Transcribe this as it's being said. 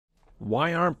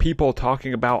Why aren't people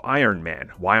talking about Iron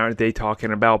Man? Why aren't they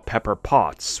talking about Pepper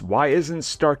Potts? Why isn't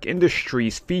Stark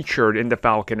Industries featured in the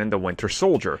Falcon and the Winter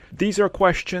Soldier? These are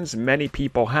questions many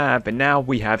people have, and now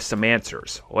we have some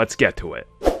answers. Let's get to it.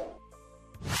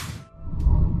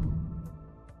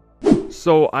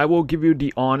 So I will give you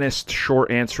the honest, short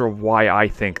answer of why I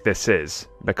think this is.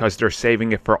 Because they're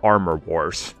saving it for Armor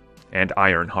Wars and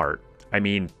Ironheart. I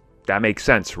mean, that makes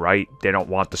sense, right? They don't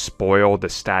want to spoil the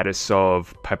status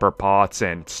of Pepper Potts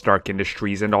and Stark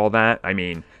Industries and all that. I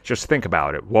mean, just think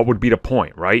about it. What would be the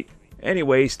point, right?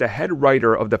 Anyways, the head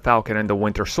writer of The Falcon and the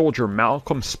Winter Soldier,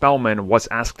 Malcolm Spellman, was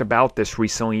asked about this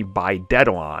recently by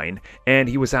Deadline, and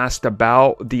he was asked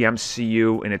about the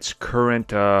MCU in its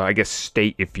current,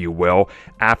 state, if you will,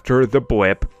 after the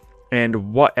blip,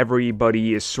 and what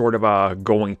everybody is sort of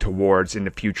going towards in the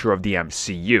future of the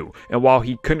MCU. And while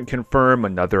he couldn't confirm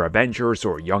another Avengers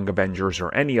or Young Avengers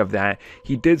or any of that,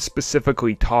 he did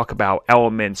specifically talk about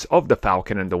elements of the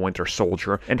Falcon and the Winter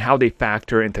Soldier and how they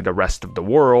factor into the rest of the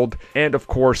world. And of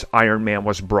course, Iron Man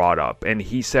was brought up. And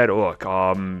he said, look,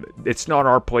 it's not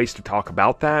our place to talk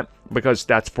about that because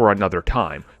that's for another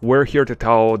time. We're here to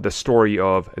tell the story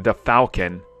of the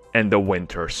Falcon and the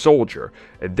Winter Soldier,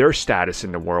 their status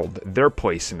in the world, their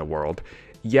place in the world.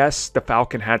 Yes, the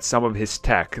Falcon had some of his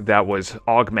tech that was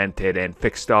augmented and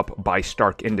fixed up by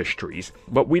Stark Industries,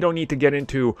 but we don't need to get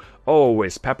into, oh,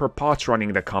 is Pepper Potts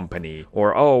running the company?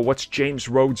 Or, oh, what's James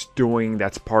Rhodes doing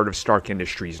that's part of Stark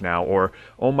Industries now? Or,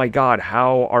 oh my god,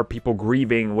 how are people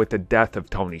grieving with the death of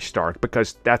Tony Stark?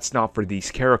 Because that's not for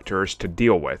these characters to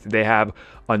deal with. They have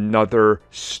another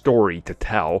story to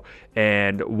tell,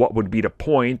 and what would be the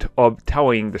point of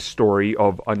telling the story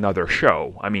of another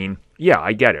show? I mean, yeah,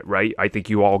 I get it, right? I think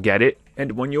you all get it.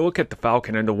 And when you look at the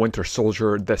Falcon and the Winter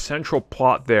Soldier, the central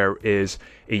plot there is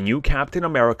a new Captain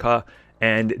America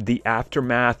and the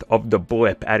aftermath of the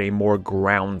blip at a more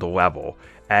ground level.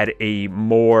 At a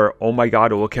more, oh my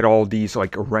god, look at all these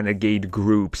like renegade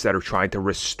groups that are trying to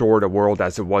restore the world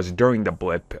as it was during the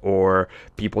blip, or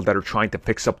people that are trying to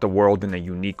fix up the world in a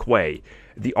unique way.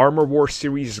 The Armor War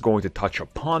series is going to touch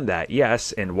upon that,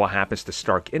 yes, and what happens to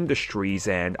Stark Industries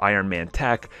and Iron Man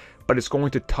tech, but it's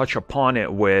going to touch upon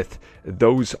it with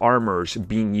those armors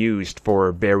being used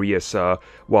for various,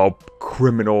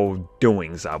 criminal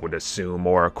doings, I would assume,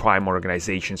 or crime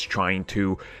organizations trying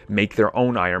to make their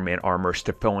own Iron Man armors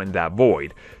to fill in that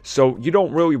void. So you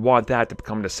don't really want that to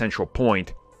become the central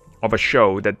point of a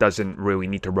show that doesn't really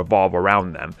need to revolve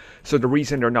around them. So the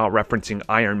reason they're not referencing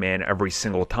Iron Man every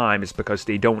single time is because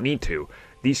they don't need to.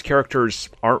 These characters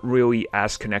aren't really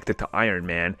as connected to Iron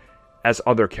Man as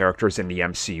other characters in the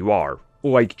MCU are,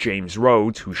 like James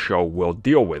Rhodes, whose show will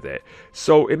deal with it.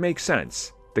 So it makes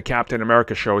sense. The Captain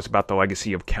America show is about the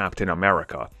legacy of Captain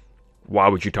America. Why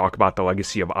would you talk about the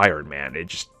legacy of Iron Man?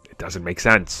 It doesn't make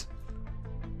sense.